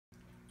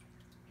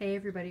Hey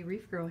everybody,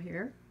 Reef Girl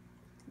here.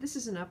 This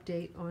is an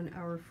update on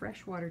our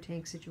freshwater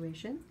tank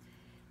situation,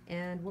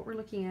 and what we're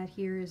looking at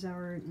here is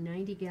our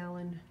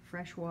 90-gallon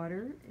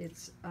freshwater.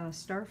 It's a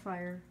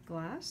starphire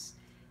glass,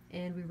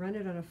 and we run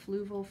it on a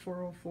Fluval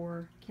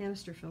 404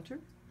 canister filter.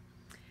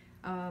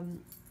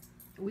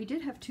 We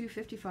did have two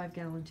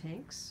 55-gallon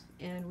tanks,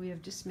 and we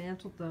have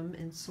dismantled them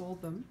and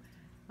sold them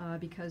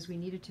because we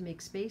needed to make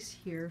space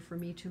here for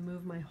me to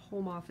move my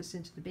home office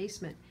into the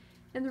basement.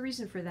 And the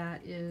reason for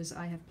that is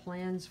I have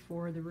plans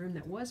for the room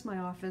that was my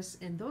office,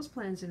 and those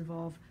plans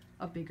involve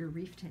a bigger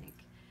reef tank.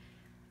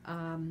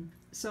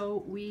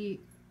 So we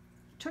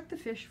took the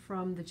fish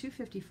from the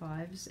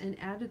 255s and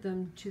added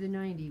them to the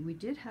 90. We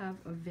did have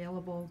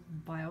available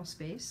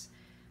biospace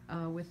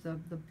with the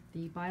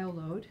bio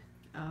load.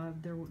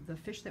 The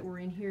fish that were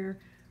in here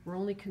were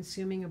only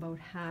consuming about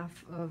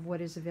half of what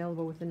is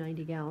available with the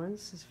 90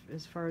 gallons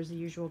as far as the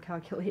usual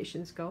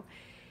calculations go.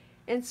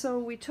 And so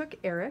we took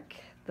Eric,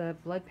 the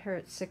blood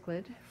parrot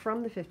cichlid,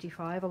 from the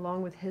 55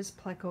 along with his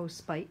pleco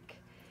spike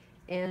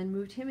and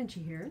moved him into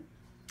here,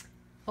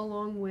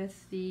 along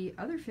with the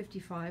other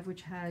 55,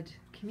 which had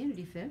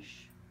community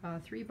fish,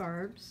 3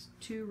 barbs,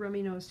 2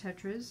 rummy-nosed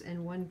tetras,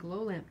 and 1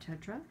 glow lamp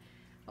tetra,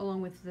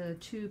 along with the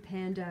 2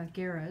 panda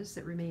garas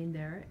that remained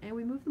there, and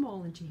we moved them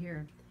all into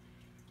here.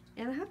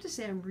 And I have to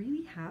say, I'm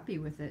really happy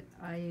with it.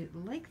 I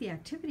like the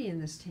activity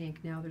in this tank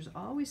now. There's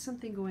always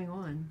something going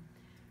on.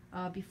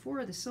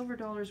 Before, the silver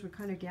dollars would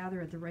kind of gather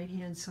at the right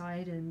hand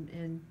side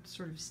and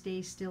sort of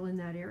stay still in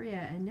that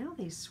area, and now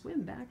they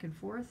swim back and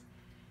forth.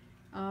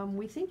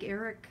 We think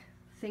Eric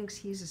thinks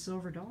he's a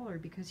silver dollar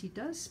because he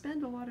does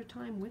spend a lot of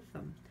time with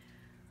them.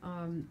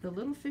 The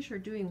little fish are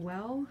doing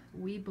well.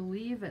 We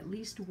believe at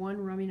least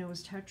 1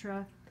 rummy-nosed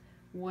tetra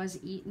was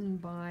eaten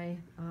by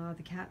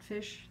the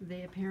catfish.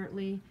 They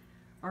apparently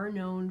are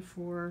known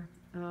for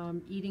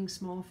eating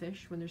small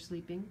fish when they're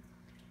sleeping,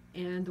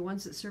 and the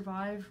ones that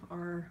survive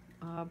are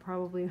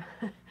probably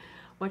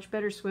much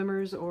better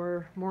swimmers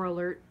or more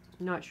alert.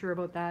 Not sure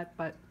about that,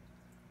 but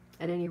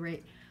at any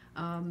rate,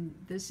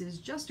 this is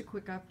just a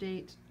quick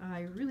update.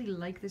 I really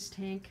like this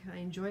tank. I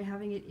enjoy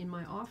having it in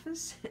my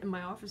office, and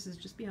my office is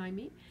just behind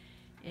me.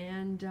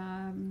 And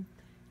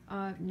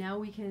now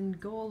we can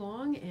go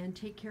along and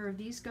take care of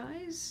these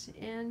guys,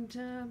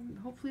 and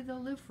hopefully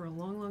they'll live for a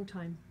long, long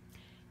time.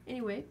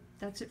 Anyway,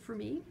 that's it for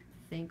me.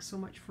 Thanks so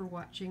much for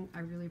watching. I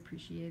really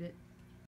appreciate it.